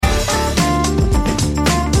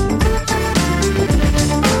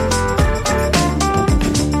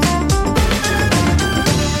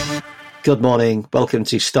Good morning. Welcome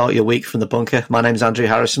to Start Your Week from the Bunker. My name's Andrew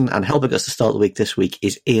Harrison, and helping us to start the week this week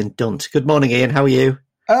is Ian Dunt. Good morning, Ian. How are you?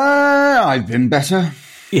 I've been better.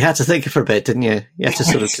 You had to think for a bit, didn't you? You had to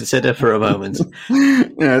sort of consider for a moment.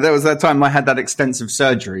 There was that time I had that extensive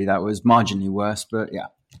surgery that was marginally worse, but yeah.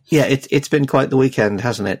 Yeah, it's been quite the weekend,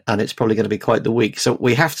 hasn't it? And it's probably going to be quite the week. So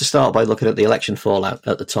we have to start by looking at the election fallout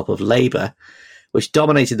at the top of Labour, which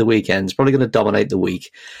dominated the weekend. It's probably going to dominate the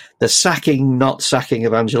week. The sacking, not sacking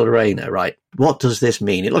of Angela Rayner, right? What does this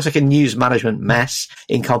mean? It looks like a news management mess,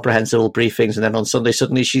 incomprehensible briefings, and then on Sunday,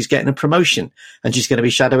 suddenly she's getting a promotion and she's going to be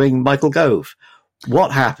shadowing Michael Gove.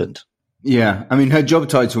 What happened? Yeah, I mean, her job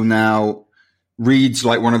title now reads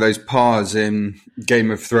like one of those pars in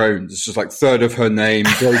Game of Thrones. It's just like third of her name,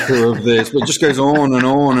 broker of this, but it just goes on and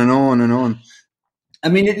on and on and on. I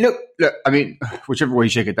mean, whichever way you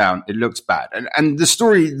shake it down, it looks bad. And the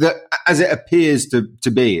story that, as it appears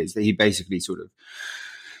to be, is that he basically sort of,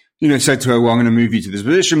 said to her, well, I'm going to move you to this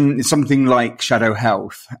position. It's something like shadow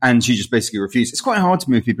health. And she just basically refused. It's quite hard to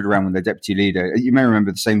move people around when they're deputy leader. You may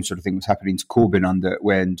remember the same sort of thing was happening to Corbyn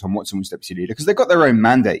when Tom Watson was deputy leader, because they got their own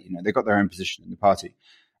mandate, they got their own position in the party.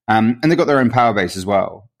 And they got their own power base as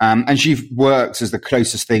well. And she works as the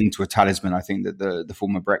closest thing to a talisman, I think, that the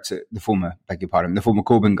former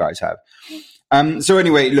Corbyn guys have. So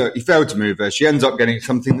anyway, look, he failed to move her. She ends up getting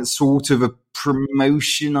something that's sort of a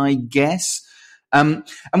promotion, I guess. And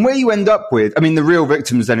where you end up with, the real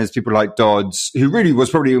victims then is people like Dodds, who really was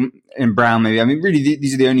probably in Brown, maybe. Really,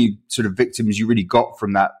 these are the only sort of victims you really got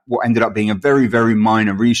from that, what ended up being a very, very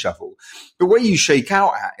minor reshuffle. But where you shake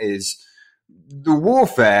out at is the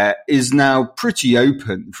warfare is now pretty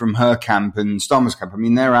open from her camp and Starmer's camp.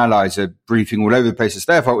 Their allies are briefing all over the place. It's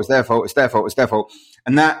their fault, it's their fault, it's their fault, it's their fault.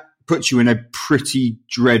 And that puts you in a pretty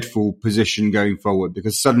dreadful position going forward,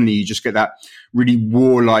 because suddenly you just get that really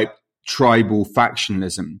warlike tribal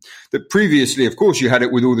factionalism that previously, of course, you had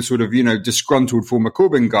it with all the sort of, disgruntled former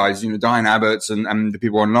Corbyn guys, Diane Abbott's and the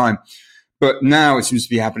people online. But now it seems to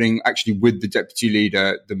be happening actually with the deputy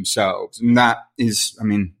leader themselves. And that is,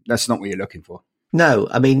 that's not what you're looking for. No,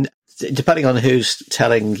 depending on who's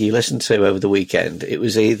telling you listen to over the weekend, it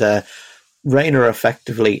was either Rayner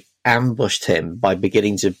effectively ambushed him by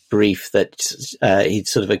beginning to brief that he'd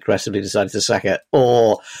sort of aggressively decided to sack her,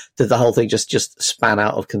 or that the whole thing just span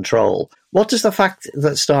out of control. What does the fact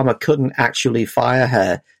that Starmer couldn't actually fire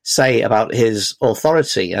her say about his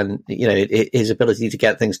authority and his ability to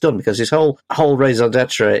get things done? Because his whole raison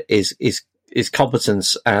d'etre is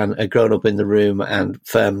competence and a grown up in the room and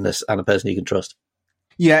firmness and a person you can trust.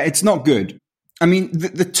 Yeah, it's not good.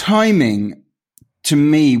 The timing to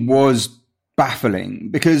me was baffling,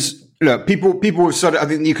 because look, people started, I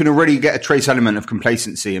think you can already get a trace element of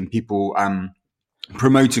complacency and people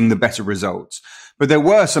promoting the better results. But there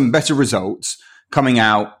were some better results coming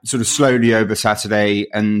out sort of slowly over Saturday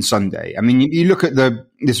and Sunday. You look at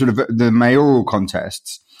the mayoral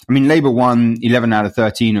contests. Labour won 11 out of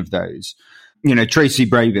 13 of those. Tracy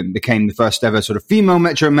Brabham became the first ever sort of female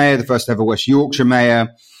Metro Mayor, the first ever West Yorkshire Mayor.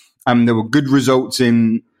 There were good results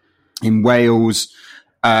in Wales.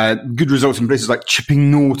 Good results in places like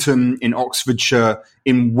Chipping Norton, in Oxfordshire,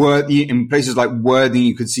 in places like Worthing.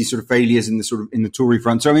 You could see sort of failures in the Tory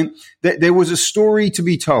front. So there was a story to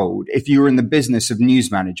be told if you were in the business of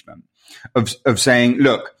news management, of saying,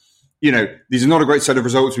 look, these are not a great set of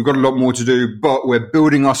results. We've got a lot more to do, but we're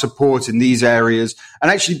building our support in these areas.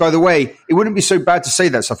 And actually, by the way, it wouldn't be so bad to say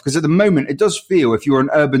that stuff, because at the moment, it does feel, if you're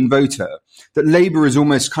an urban voter, that Labour is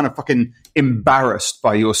almost kind of fucking embarrassed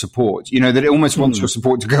by your support, that it almost wants your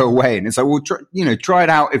support to go away. And it's like, well, try it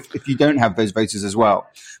out if you don't have those voters as well.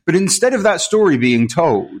 But instead of that story being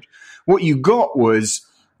told, what you got was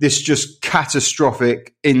this just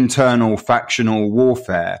catastrophic internal factional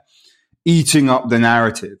warfare eating up the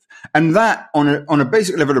narrative. And that, on a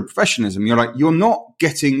basic level of professionalism, you're not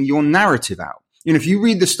getting your narrative out. If you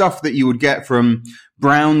read the stuff that you would get from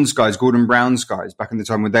Brown's guys, Gordon Brown's guys, back in the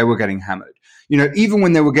time when they were getting hammered, even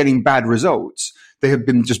when they were getting bad results, they have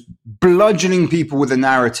been just bludgeoning people with a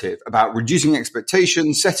narrative about reducing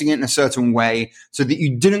expectations, setting it in a certain way so that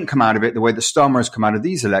you didn't come out of it the way that Starmer has come out of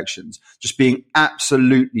these elections, just being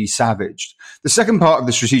absolutely savaged. The second part of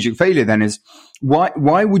the strategic failure then is,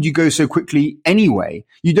 why would you go so quickly anyway?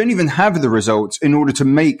 You don't even have the results in order to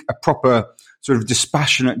make a proper sort of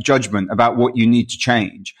dispassionate judgment about what you need to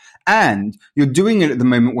change. And you're doing it at the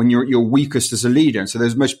moment when you're at your weakest as a leader. And so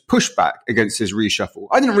there's much pushback against his reshuffle.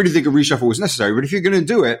 I didn't really think a reshuffle was necessary, but if you're going to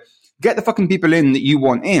do it, get the fucking people in that you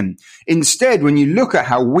want in. Instead, when you look at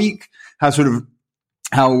how weak, how sort of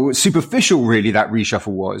how superficial really that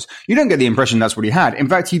reshuffle was. You don't get the impression that's what he had. In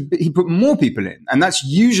fact, he put more people in, and that's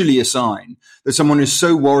usually a sign that someone is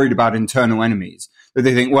so worried about internal enemies that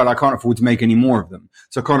they think, well, I can't afford to make any more of them,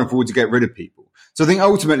 so I can't afford to get rid of people. So I think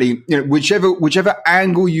ultimately, whichever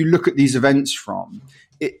angle you look at these events from,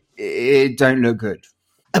 it don't look good.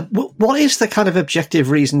 What is the kind of objective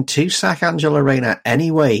reason to sack Angela Rayner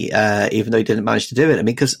anyway, even though he didn't manage to do it? I mean,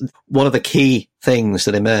 because one of the key things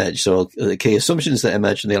that emerged, or the key assumptions that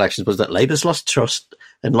emerged in the elections, was that Labour's lost trust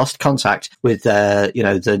and lost contact with,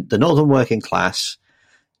 the northern working class.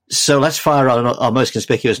 So let's fire on our most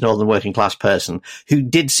conspicuous northern working class person, who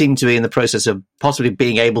did seem to be in the process of possibly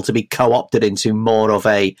being able to be co-opted into more of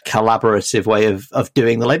a collaborative way of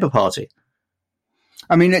doing the Labour Party.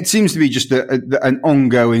 I mean, it seems to be just an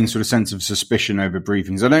ongoing sort of sense of suspicion over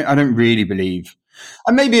briefings. I don't really believe,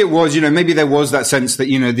 and maybe it was, maybe there was that sense that,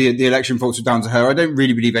 the election votes were down to her. I don't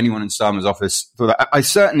really believe anyone in Starmer's office thought that. I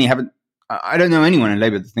certainly haven't. I don't know anyone in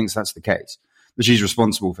Labour that thinks that's the case, that she's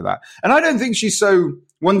responsible for that. And I don't think she's so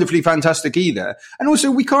wonderfully fantastic either. And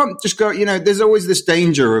also, we can't just go, there's always this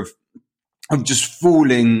danger of just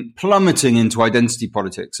plummeting into identity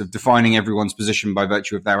politics, of defining everyone's position by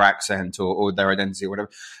virtue of their accent or their identity or whatever.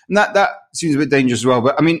 And that seems a bit dangerous as well.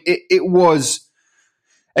 But I mean, it was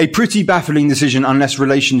a pretty baffling decision unless the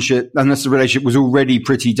relationship was already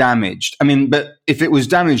pretty damaged. I mean, but if it was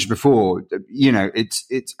damaged before,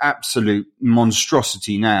 it's absolute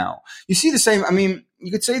monstrosity now. You see the same, I mean,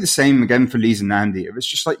 you could say the same again for Lisa Nandy. It's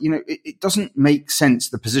just like, it doesn't make sense,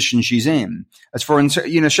 the position she's in. As for,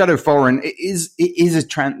 shadow foreign,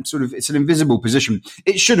 it's an invisible position.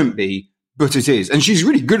 It shouldn't be, but it is. And she's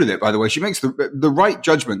really good at it, by the way. She makes the right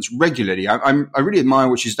judgments regularly. I really admire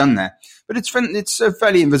what she's done there, but it's a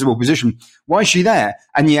fairly invisible position. Why is she there?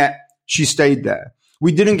 And yet she stayed there.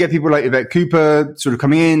 We didn't get people like Yvette Cooper sort of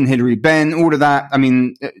coming in, Hilary Benn, all of that. I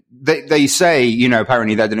mean, they say,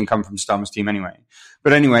 apparently that didn't come from Starmer's team anyway.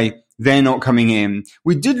 But anyway, they're not coming in.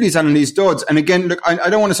 We did lose Annalise Dodds. And again, look, I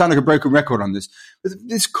don't want to sound like a broken record on this, but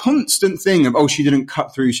this constant thing of, she didn't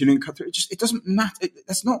cut through. It doesn't matter.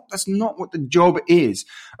 That's not what the job is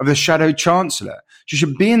of the shadow chancellor. She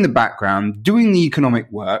should be in the background doing the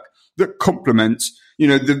economic work that complements,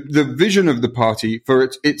 the vision of the party for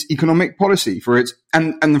its economic policy,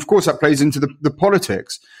 and of course that plays into the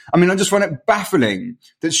politics. I mean, I just find it baffling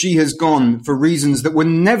that she has gone for reasons that were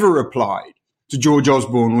never applied to George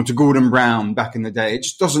Osborne or to Gordon Brown back in the day. It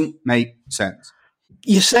just doesn't make sense.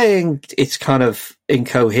 You're saying it's kind of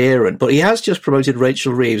incoherent, but he has just promoted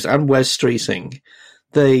Rachel Reeves and Wes Streeting.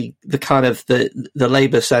 The kind of the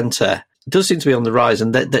Labour centre does seem to be on the rise,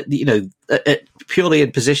 and that purely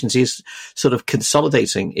in positions he's sort of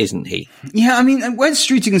consolidating, isn't he? Yeah, I mean, Wes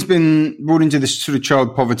Streeting's been brought into this sort of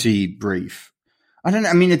child poverty brief. I don't know.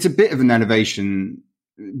 I mean, it's a bit of an elevation,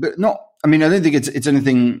 but not. I mean, I don't think it's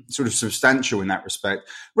anything sort of substantial in that respect.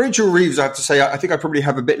 Rachel Reeves, I have to say, I think I probably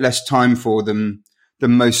have a bit less time for than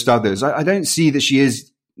most others. I don't see that she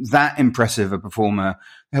is that impressive a performer.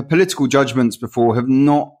 Her political judgments before have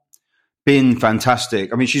not been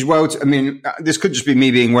fantastic. I mean, this could just be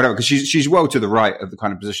me being whatever, because she's well to the right of the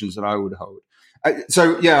kind of positions that I would hold.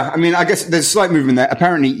 So yeah, I mean, I guess there's slight movement there.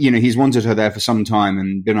 Apparently, he's wanted her there for some time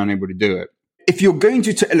and been unable to do it. If you're going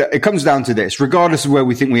to, look, it comes down to this, regardless of where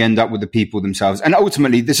we think we end up with the people themselves. And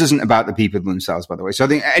ultimately, this isn't about the people themselves, by the way. So I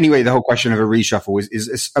think, anyway, the whole question of a reshuffle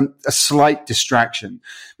is a slight distraction.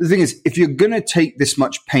 But the thing is, if you're going to take this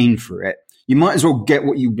much pain for it, you might as well get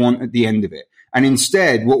what you want at the end of it. And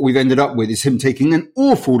instead, what we've ended up with is him taking an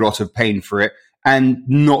awful lot of pain for it and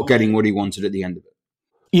not getting what he wanted at the end of it.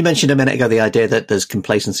 You mentioned a minute ago the idea that there's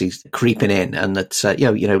complacency creeping in, and that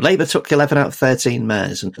Labour took 11 out of 13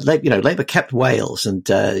 mayors, and Labour kept Wales, and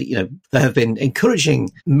there have been encouraging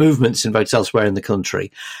movements in votes elsewhere in the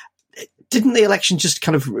country. Didn't the election just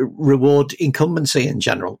kind of reward incumbency in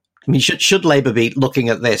general? I mean, should Labour be looking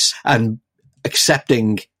at this and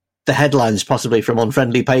accepting the headlines, possibly from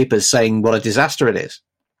unfriendly papers, saying what a disaster it is?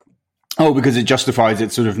 Oh, because it justifies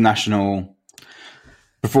its sort of national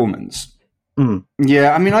performance. Mm.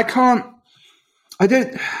 Yeah, I mean,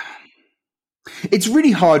 it's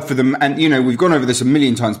really hard for them. And, we've gone over this a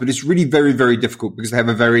million times, but it's really very, very difficult because they have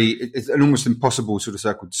it's an almost impossible sort of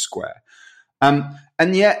circle to square. And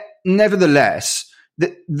yet, nevertheless,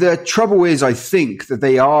 the trouble is, I think, that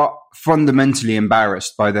they are fundamentally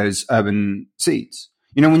embarrassed by those urban seats.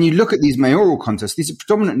 When you look at these mayoral contests, these are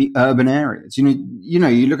predominantly urban areas.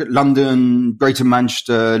 You look at London, Greater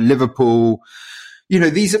Manchester, Liverpool.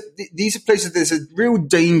 These are places. There's a real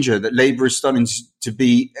danger that Labour is starting to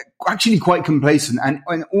be actually quite complacent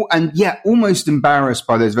and yet almost embarrassed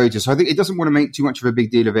by those voters. So I think it doesn't want to make too much of a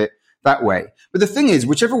big deal of it that way. But the thing is,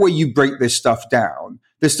 whichever way you break this stuff down,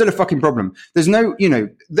 there's still a fucking problem. There's no,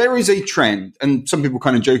 there is a trend, and some people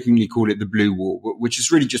kind of jokingly call it the blue wall, which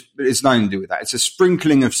is really just, it's nothing to do with that. It's a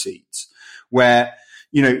sprinkling of seats where,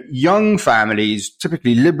 young families,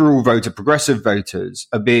 typically liberal voter, progressive voters,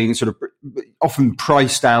 are being sort of often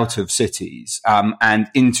priced out of cities and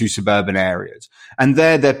into suburban areas. And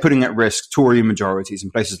they're putting at risk Tory majorities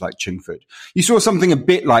in places like Chingford. You saw something a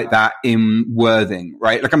bit like that in Worthing,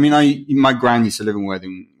 right? Like, I mean, my gran used to live in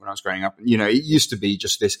Worthing when I was growing up. It used to be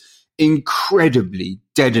just this incredibly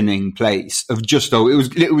deadening place of just,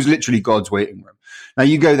 it was literally God's waiting room. Now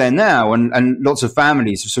you go there now and lots of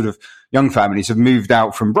families have sort of, young families have moved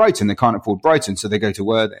out from Brighton. They can't afford Brighton, so they go to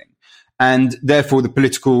Worthing. And therefore the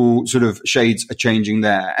political sort of shades are changing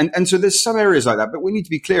there. And so there's some areas like that, but we need to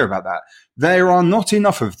be clear about that. There are not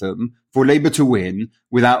enough of them for Labour to win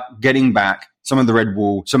without getting back some of the red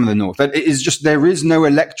wall, some of the north. That is just, there is no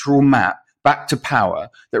electoral map back to power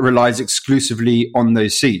that relies exclusively on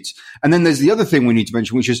those seats. And then there's the other thing we need to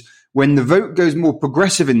mention, which is when the vote goes more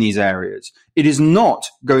progressive in these areas, it is not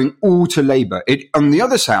going all to Labour. On the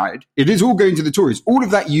other side, it is all going to the Tories. All of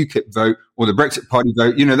that UKIP vote or the Brexit Party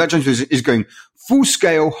vote, that junction is going full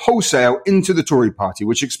scale, wholesale into the Tory party,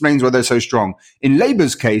 which explains why they're so strong. In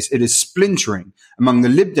Labour's case, it is splintering among the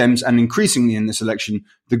Lib Dems and increasingly in this election,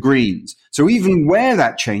 the Greens. So even where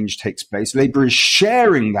that change takes place, Labour is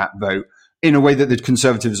sharing that vote in a way that the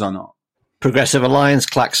Conservatives are not. Progressive Alliance,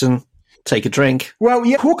 Claxon, take a drink. Well,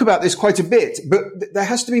 yeah, talk about this quite a bit, but there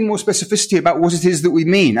has to be more specificity about what it is that we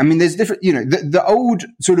mean. I mean, there's different, the old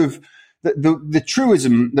sort of, the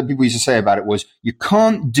truism that people used to say about it was, you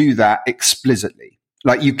can't do that explicitly.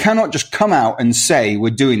 Like, you cannot just come out and say we're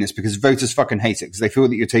doing this because voters fucking hate it because they feel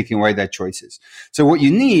that you're taking away their choices. So what you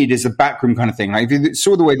need is a backroom kind of thing. Like, if you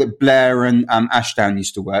saw the way that Blair and Ashdown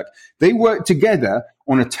used to work, they worked together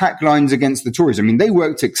on attack lines against the Tories. I mean, they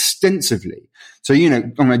worked extensively. So,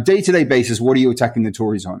 on a day-to-day basis, what are you attacking the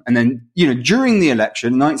Tories on? And then, during the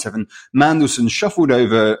election, 97, Mandelson shuffled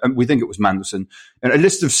over, we think it was Mandelson, a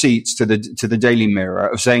list of seats to the Daily Mirror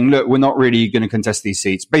of saying, look, we're not really going to contest these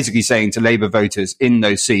seats, basically saying to Labour voters in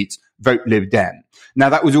those seats, vote Lib Dem. Now,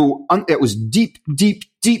 that was all, it was deep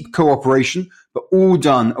cooperation, but all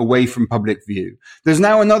done away from public view. There's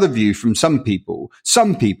now another view from some people,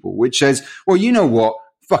 which says, well, you know what?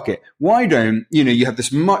 Fuck it. Why don't, you have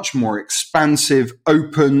this much more expansive,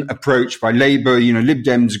 open approach by Labour, Lib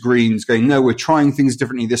Dems, Greens going, no, we're trying things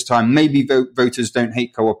differently this time. Maybe voters don't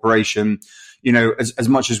hate cooperation, as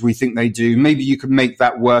much as we think they do. Maybe you could make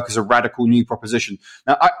that work as a radical new proposition.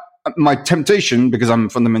 Now, my temptation, because I'm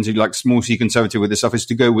fundamentally like small c conservative with this stuff, is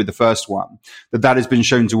to go with the first one, that has been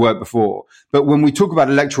shown to work before. But when we talk about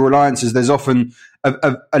electoral alliances, there's often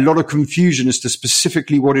a lot of confusion as to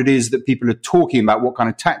specifically what it is that people are talking about, what kind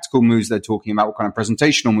of tactical moves they're talking about, what kind of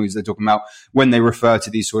presentational moves they're talking about when they refer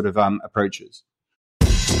to these sort of approaches.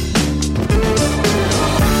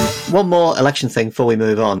 One more election thing before we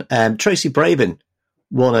move on. Tracy Brabin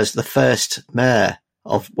won as the first mayor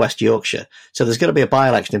of West Yorkshire. So there's going to be a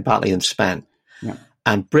by-election in Batley and Spen. Yeah.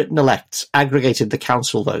 And Britain Elects aggregated the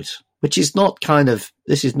council vote, which is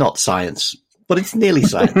this is not science, but it's nearly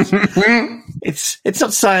science. It's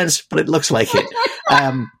not science, but it looks like it.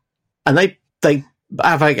 And they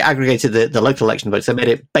have aggregated the local election votes. They made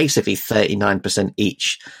it basically 39%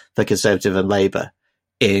 each for Conservative and Labour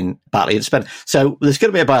in Batley and Spen. So there's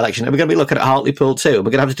going to be a by-election, and we're going to be looking at Hartlepool too. And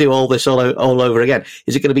we're going to have to do all this all over again.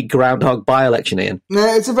 Is it going to be groundhog by-election, Ian? No,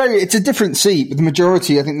 it's a different seat, but I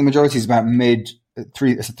think the majority is about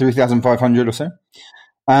 3,500 or so.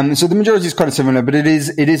 So the majority is kind of similar, but it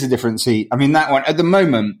is a different seat. I mean, that one at the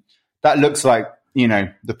moment, that looks like,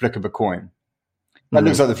 the flick of a coin. That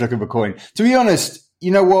looks like the flick of a coin. To be honest,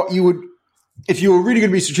 you know what, you would, if you were really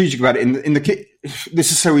going to be strategic about it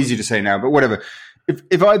this is so easy to say now, but whatever.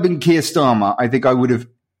 If I'd been Keir Starmer, I think I would have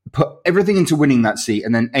put everything into winning that seat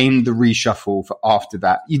and then aimed the reshuffle for after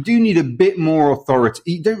that. You do need a bit more authority.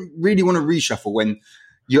 You don't really want to reshuffle when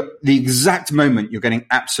the exact moment you're getting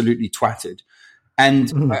absolutely twatted.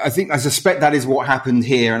 And I suspect that is what happened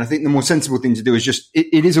here. And I think the more sensible thing to do is just,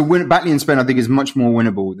 it is a win. Batley and Spen, I think, is much more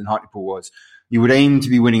winnable than Hartlepool was. You would aim to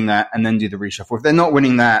be winning that and then do the reshuffle. If they're not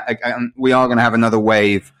winning that, we are going to have another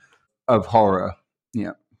wave of horror.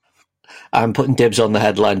 Yeah. I'm putting dibs on the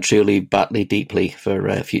headline, truly Batley deeply,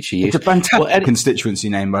 for future use. It's a fantastic constituency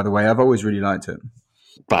name, by the way. I've always really liked it.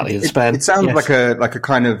 Batley and Spen. It sounds like a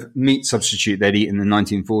kind of meat substitute they'd eat in the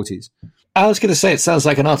 1940s. I was going to say it sounds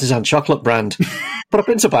like an artisan chocolate brand. But I've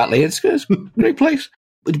been to Batley. It's a great place.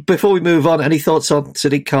 Before we move on, any thoughts on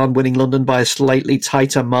Sadiq Khan winning London by a slightly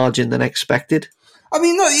tighter margin than expected? I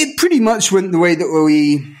mean, no, it pretty much went the way that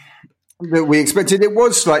that we expected. It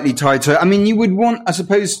was slightly tighter. I mean, you would want, I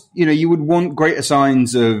suppose, you would want greater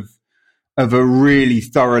signs of a really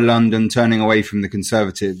thorough London turning away from the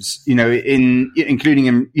Conservatives,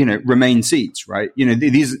 including in, Remain seats, right?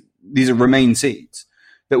 These are Remain seats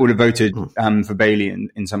that would have voted for Bailey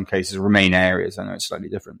in some cases, Remain areas. I know it's slightly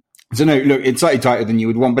different. So no, look, it's slightly tighter than you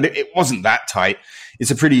would want, but it wasn't that tight. It's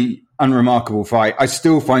a pretty unremarkable fight. I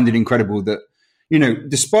still find it incredible that,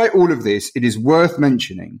 despite all of this, it is worth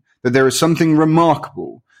mentioning that there is something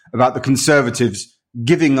remarkable about the Conservatives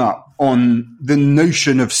giving up on the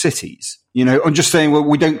notion of cities, on just saying, well,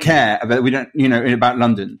 we don't care about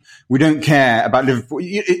London. We don't care about Liverpool.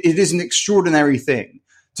 It is an extraordinary thing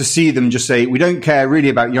to see them just say, we don't care really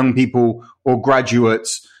about young people or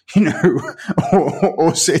graduates,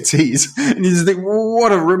 or cities. And you just think,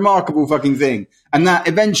 what a remarkable fucking thing. And that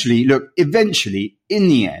eventually, in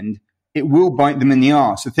the end, it will bite them in the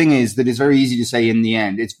arse. The thing is that it's very easy to say in the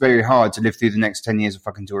end. It's very hard to live through the next 10 years of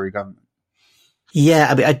fucking Tory government. Yeah,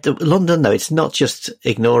 I mean, London, though, it's not just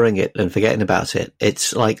ignoring it and forgetting about it.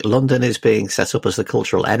 It's like London is being set up as the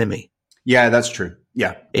cultural enemy. Yeah, that's true.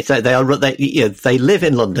 Yeah, it's like they live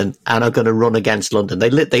in London and are going to run against London. They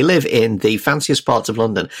live in the fanciest parts of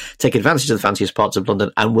London, take advantage of the fanciest parts of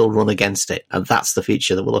London, and will run against it. And that's the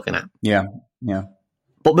future that we're looking at. Yeah.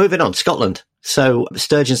 But moving on, Scotland. So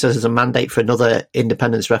Sturgeon says there's a mandate for another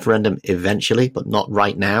independence referendum eventually, but not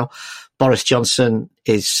right now. Boris Johnson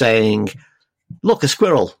is saying, look, a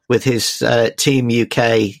squirrel with his Team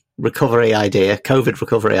UK recovery idea, COVID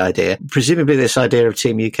recovery idea. Presumably this idea of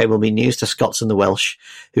Team UK will be news to Scots and the Welsh,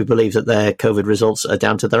 who believe that their COVID results are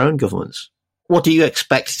down to their own governments. What do you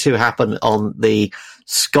expect to happen on the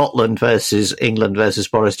Scotland versus England versus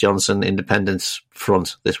Boris Johnson independence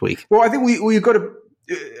front this week? Well, I think we've got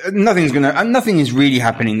to... nothing is really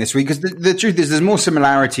happening this week, because the truth is there's more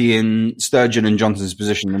similarity in Sturgeon and Johnson's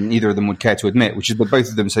position than either of them would care to admit, which is that both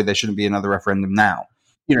of them say there shouldn't be another referendum now.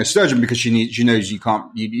 Sturgeon, because she knows you've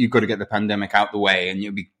got to get the pandemic out the way, and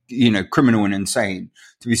you'll be, criminal and insane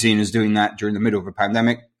to be seen as doing that during the middle of a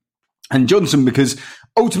pandemic. And Johnson, because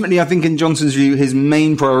ultimately, I think in Johnson's view, his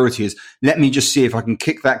main priority is, let me just see if I can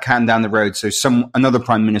kick that can down the road so another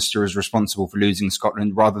prime minister is responsible for losing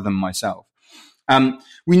Scotland rather than myself.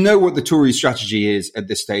 We know what the Tory strategy is at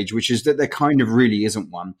this stage, which is that there kind of really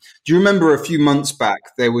isn't one. Do you remember a few months back,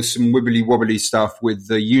 there was some wibbly wobbly stuff with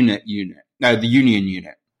the union unit,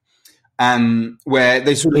 where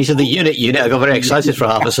they sort of... You said the unit, I got very excited for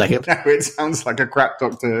half a second. No, it sounds like a crap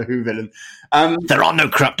Doctor Who villain. There are no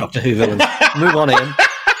crap Doctor Who villains. Move on, Ian.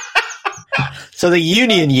 So the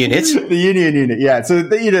union unit. The union unit, yeah. So,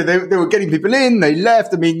 they were getting people in, they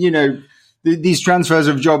left. I mean, these transfers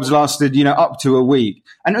of jobs lasted, up to a week.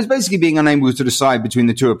 And it was basically being unable to decide between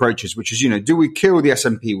the two approaches, which is, do we kill the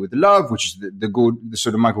SNP with love, which is the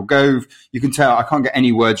sort of Michael Gove. You can tell I can't get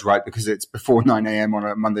any words right because it's before 9 a.m. on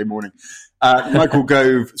a Monday morning. Michael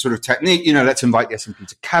Gove sort of technique, let's invite the SNP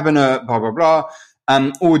to cabinet, blah, blah, blah.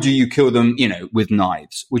 Or do you kill them, with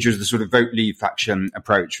knives, which is the sort of vote leave faction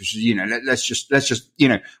approach, which is, let's just,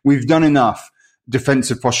 we've done enough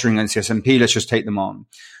defensive posturing against the SNP. Let's just take them on.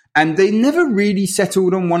 And they never really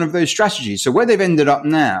settled on one of those strategies. So where they've ended up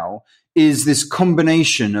now is this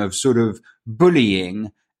combination of sort of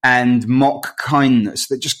bullying and mock kindness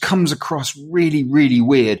that just comes across really, really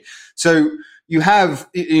weird. So you have,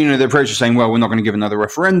 the approach of saying, well, we're not going to give another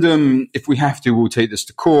referendum. If we have to, we'll take this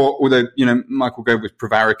to court. Although, Michael Gove was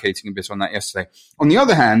prevaricating a bit on that yesterday. On the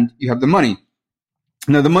other hand, you have the money.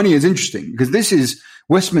 Now, the money is interesting because this is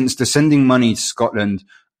Westminster sending money to Scotland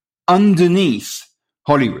underneath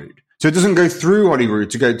Holyrood. So it doesn't go through Holyrood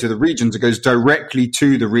to go to the regions. It goes directly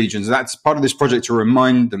to the regions. That's part of this project to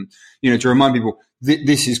remind them, to remind people that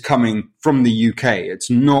this is coming from the UK. It's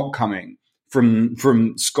not coming from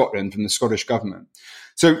Scotland, from the Scottish government.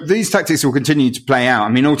 So these tactics will continue to play out. I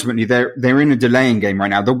mean, ultimately, they're in a delaying game right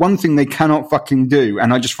now. The one thing they cannot fucking do,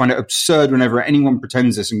 and I just find it absurd whenever anyone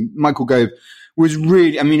pretends this, and Michael Gove was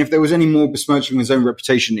really, if there was any more besmirching of his own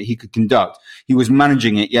reputation that he could conduct, he was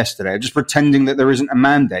managing it yesterday, just pretending that there isn't a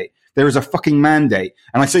mandate. There is a fucking mandate.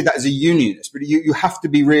 And I say that as a unionist, but you have to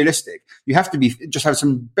be realistic. You have to just have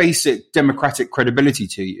some basic democratic credibility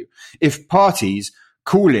to you. If parties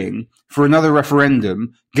calling for another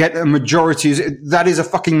referendum get a majority, that is a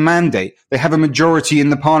fucking mandate. They have a majority in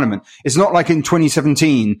the parliament. It's not like in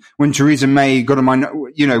 2017 when Theresa May got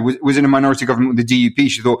was in a minority government with the DUP.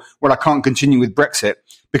 She thought, well, I can't continue with Brexit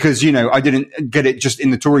because, I didn't get it just in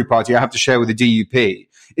the Tory party. I have to share with the DUP.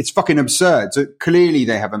 It's fucking absurd. So clearly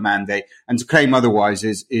they have a mandate, and to claim otherwise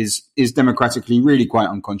is democratically really quite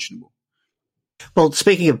unconscionable. Well,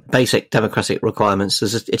 speaking of basic democratic requirements,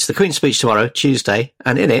 it's the Queen's speech tomorrow, Tuesday,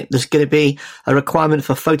 and in it there's going to be a requirement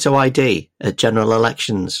for photo ID at general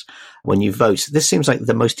elections when you vote. This seems like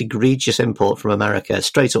the most egregious import from America,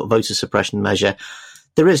 straight up voter suppression measure.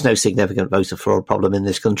 There is no significant voter fraud problem in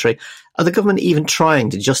this country. Are the government even trying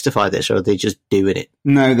to justify this, or are they just doing it?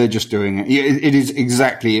 No, they're just doing it. It is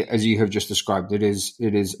exactly as you have just described. It is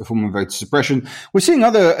a form of voter suppression. We're seeing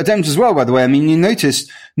other attempts as well, by the way. I mean, you notice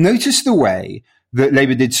the way that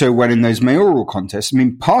Labour did so well in those mayoral contests. I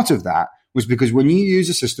mean, part of that was because when you use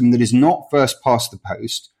a system that is not first past the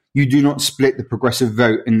post, you do not split the progressive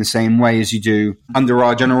vote in the same way as you do under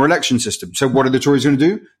our general election system. So what are the Tories going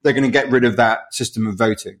to do? They're going to get rid of that system of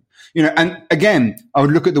voting. And again, I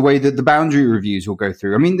would look at the way that the boundary reviews will go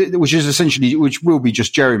through. I mean, which will be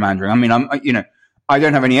just gerrymandering. I mean, I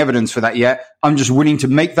don't have any evidence for that yet. I'm just willing to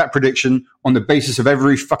make that prediction on the basis of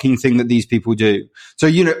every fucking thing that these people do. So,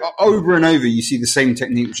 over and over, you see the same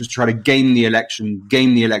technique, which is try to game the election,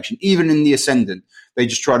 even in the ascendant. They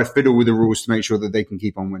just try to fiddle with the rules to make sure that they can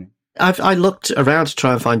keep on winning. I looked around to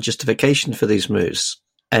try and find justification for these moves,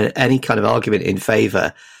 any kind of argument in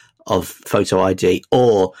favour of photo ID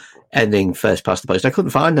or ending first past the post. I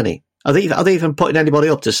couldn't find any. Are they even putting anybody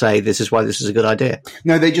up to say this is why this is a good idea?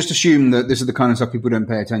 No, they just assume that this is the kind of stuff people don't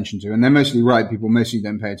pay attention to. And they're mostly right. People mostly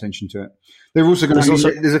don't pay attention to it. They're also going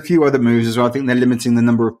to, there's a few other moves as well. I think they're limiting the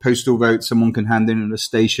number of postal votes someone can hand in at a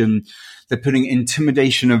station. They're putting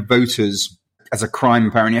intimidation of voters as a crime,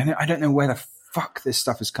 apparently. I don't know where the fuck this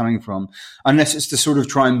stuff is coming from, unless it's to sort of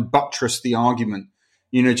try and buttress the argument,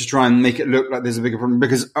 to try and make it look like there's a bigger problem.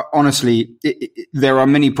 Because honestly, there are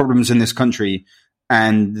many problems in this country,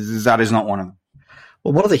 and that is not one of them.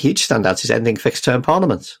 Well, one of the huge standouts is ending fixed-term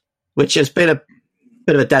parliaments, which has been a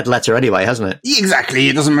bit of a dead letter anyway, hasn't it? Exactly.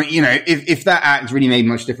 It doesn't, if that act really made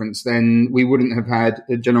much difference, then we wouldn't have had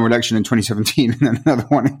a general election in 2017 and then another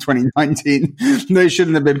one in 2019. They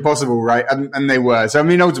shouldn't have been possible, right? And they were. So, I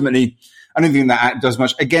mean, ultimately, I don't think that act does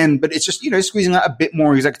much. Again, but it's just, squeezing out a bit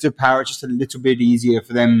more executive power. It's just a little bit easier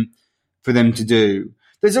for them to do.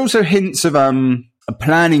 There's also hints of a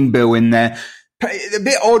planning bill in there. A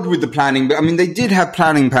bit odd with the planning, but I mean, they did have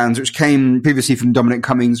planning plans, which came previously from Dominic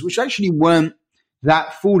Cummings, which actually weren't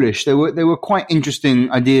that foolish. They were quite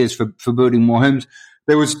interesting ideas for building more homes.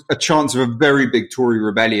 There was a chance of a very big Tory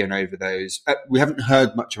rebellion over those. We haven't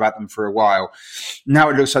heard much about them for a while. Now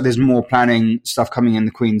it looks like there's more planning stuff coming in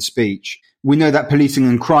the Queen's speech. We know that policing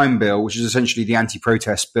and crime bill, which is essentially the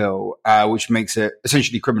anti-protest bill, which makes it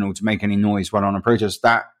essentially criminal to make any noise while on a protest,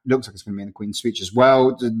 that looks like it's going to be in the Queen's speech as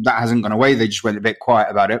well. That hasn't gone away. They just went a bit quiet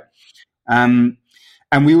about it.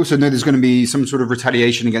 And we also know there's going to be some sort of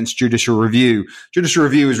retaliation against judicial review. Judicial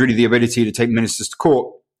review is really the ability to take ministers to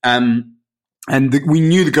court. We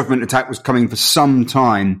knew the government attack was coming for some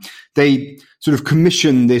time. They sort of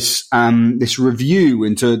commissioned this review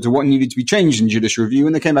into what needed to be changed in judicial review.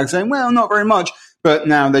 And they came back saying, well, not very much. But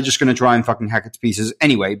now they're just going to try and fucking hack it to pieces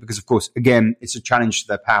anyway, because of course, again, it's a challenge to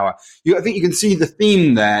their power. I think you can see the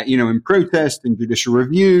theme there, in protest, in judicial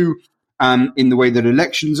review, in the way that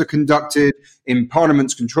elections are conducted, in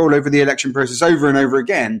Parliament's control over the election process over and over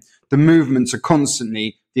again. The movements are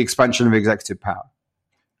constantly the expansion of executive power.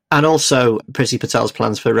 And also Priti Patel's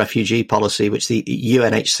plans for refugee policy, which the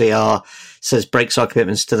UNHCR says breaks our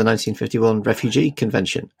commitments to the 1951 Refugee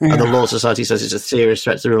Convention. Yeah. And the Law Society says it's a serious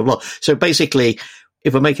threat to the rule of law. So basically,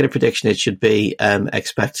 if we're making a prediction, it should be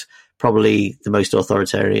expect probably the most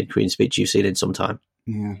authoritarian Queen's speech you've seen in some time.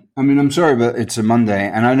 Yeah. I mean, I'm sorry, but it's a Monday,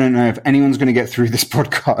 and I don't know if anyone's going to get through this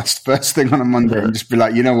podcast first thing on a Monday and just be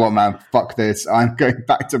like, you know what, man, fuck this. I'm going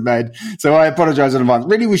back to bed. So I apologize in advance.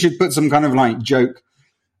 Really, we should put some kind of joke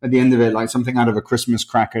at the end of it, like something out of a Christmas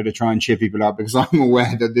cracker to try and cheer people up, because I'm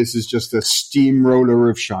aware that this is just a steamroller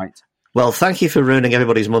of shite. Well, thank you for ruining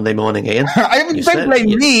everybody's Monday morning, Ian. Don't blame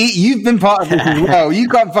me. You've been part of this as well. You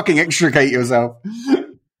can't fucking extricate yourself.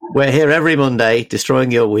 We're here every Monday, destroying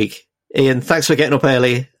your week. Ian, thanks for getting up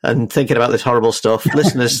early and thinking about this horrible stuff.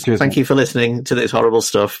 Listeners, thank you for listening to this horrible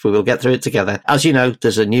stuff. We will get through it together. As you know,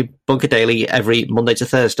 there's a new Bunker Daily every Monday to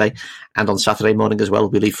Thursday, and on Saturday morning as well.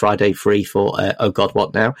 We leave Friday free for Oh God,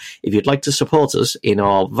 What Now? If you'd like to support us in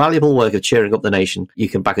our valuable work of cheering up the nation, you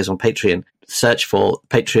can back us on Patreon. Search for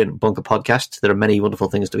Patreon Bunker Podcast. There are many wonderful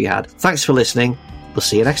things to be had. Thanks for listening. We'll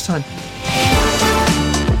see you next time.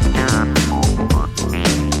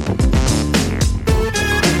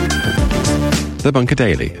 The Bunker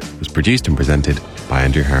Daily was produced and presented by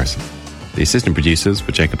Andrew Harrison. The assistant producers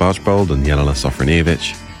were Jacob Archbold and Jelena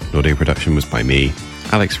Sofronievich. Audio production was by me,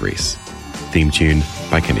 Alex Rees. Theme tune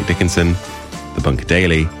by Kenny Dickinson. The Bunker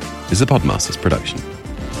Daily is a Podmasters production.